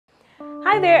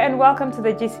Hi there and welcome to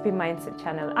the GCP-Mindset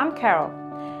channel. I'm Carol.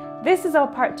 This is our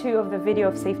part 2 of the video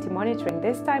of safety monitoring,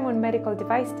 this time on medical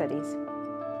device studies.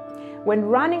 When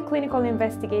running clinical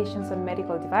investigations on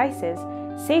medical devices,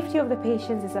 safety of the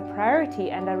patients is a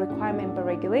priority and a requirement by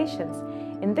regulations.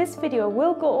 In this video,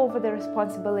 we'll go over the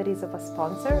responsibilities of a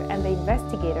sponsor and the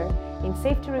investigator in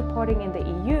safety reporting in the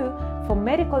EU for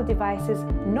medical devices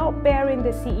not bearing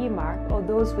the CE mark or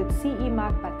those with CE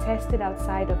mark but tested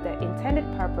outside of their intended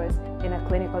purpose in a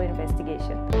clinical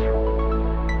investigation.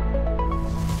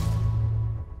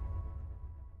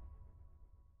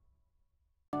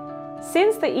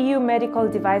 Since the EU Medical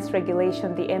Device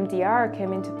Regulation, the MDR,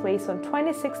 came into place on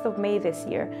 26th of May this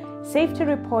year, safety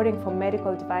reporting for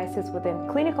medical devices within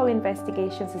clinical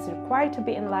investigations is required to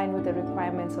be in line with the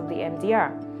requirements of the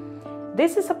MDR.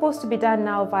 This is supposed to be done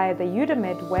now via the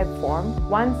UDAMED web form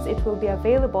once it will be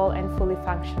available and fully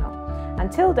functional.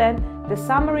 Until then, the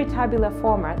summary tabular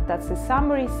format, that's the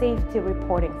summary safety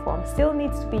reporting form, still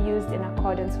needs to be used in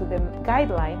accordance with the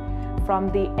guideline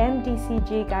from the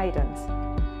MDCG guidance.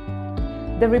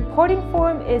 The reporting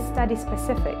form is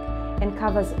study-specific and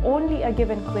covers only a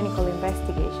given clinical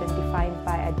investigation defined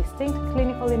by a distinct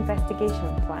clinical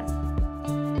investigation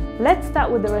plan. Let's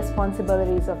start with the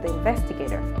responsibilities of the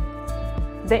investigator.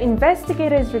 The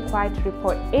investigator is required to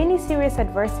report any serious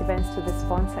adverse events to the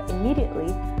sponsor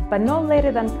immediately, but no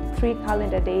later than 3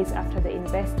 calendar days after the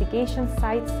investigation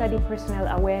site study personnel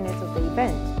awareness of the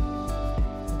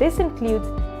event. This includes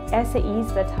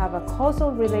SAEs that have a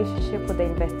causal relationship with the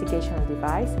investigational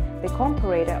device, the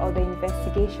comparator, or the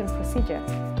investigation procedure.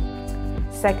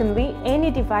 Secondly, any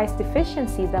device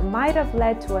deficiency that might have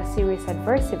led to a serious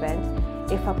adverse event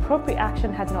if appropriate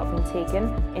action had not been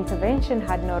taken, intervention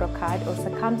had not occurred, or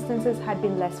circumstances had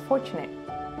been less fortunate.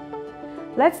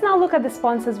 Let's now look at the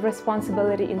sponsor's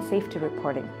responsibility in safety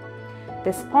reporting.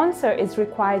 The sponsor is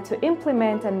required to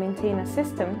implement and maintain a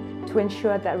system to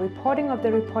ensure that reporting of the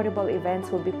reportable events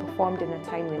will be performed in a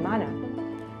timely manner.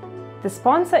 The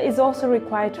sponsor is also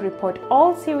required to report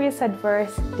all serious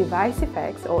adverse device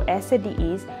effects or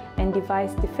SADEs and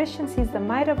device deficiencies that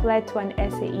might have led to an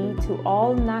SAE to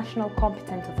all national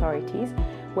competent authorities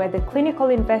where the clinical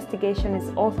investigation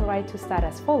is authorized to start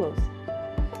as follows.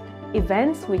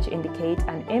 Events which indicate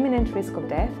an imminent risk of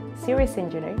death, serious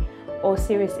injury, or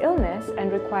serious illness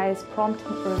and requires prompt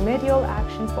remedial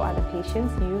action for other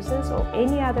patients, users, or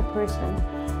any other persons,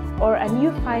 or a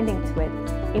new finding to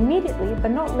it, immediately but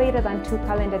not later than 2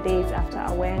 calendar days after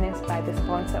awareness by the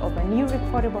sponsor of a new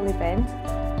reportable event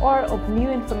or of new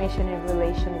information in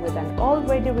relation with an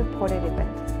already reported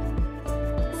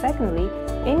event. Secondly,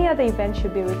 any other event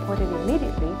should be reported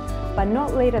immediately but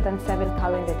not later than 7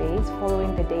 calendar days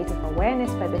following the date of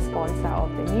awareness by the sponsor of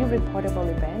the new reportable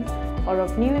event or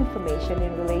of new information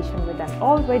in relation with an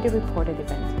already reported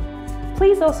event.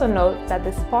 Please also note that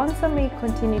the sponsor may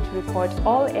continue to report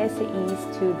all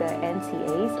SAEs to the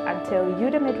NCAs until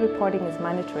UDAMED reporting is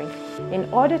mandatory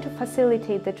in order to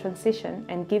facilitate the transition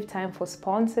and give time for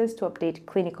sponsors to update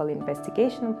clinical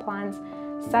investigational plans,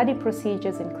 study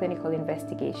procedures in clinical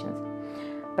investigations.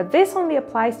 But this only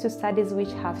applies to studies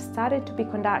which have started to be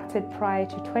conducted prior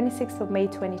to 26th of May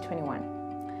 2021.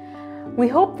 We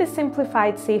hope this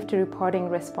simplified safety reporting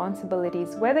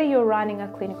responsibilities whether you're running a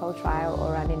clinical trial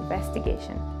or an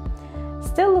investigation.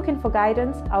 Still looking for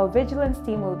guidance? Our vigilance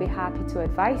team will be happy to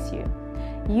advise you.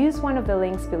 Use one of the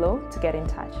links below to get in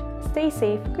touch. Stay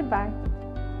safe. Goodbye.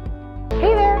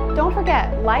 Hey there! Don't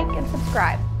forget, like and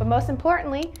subscribe, but most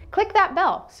importantly, click that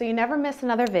bell so you never miss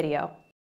another video.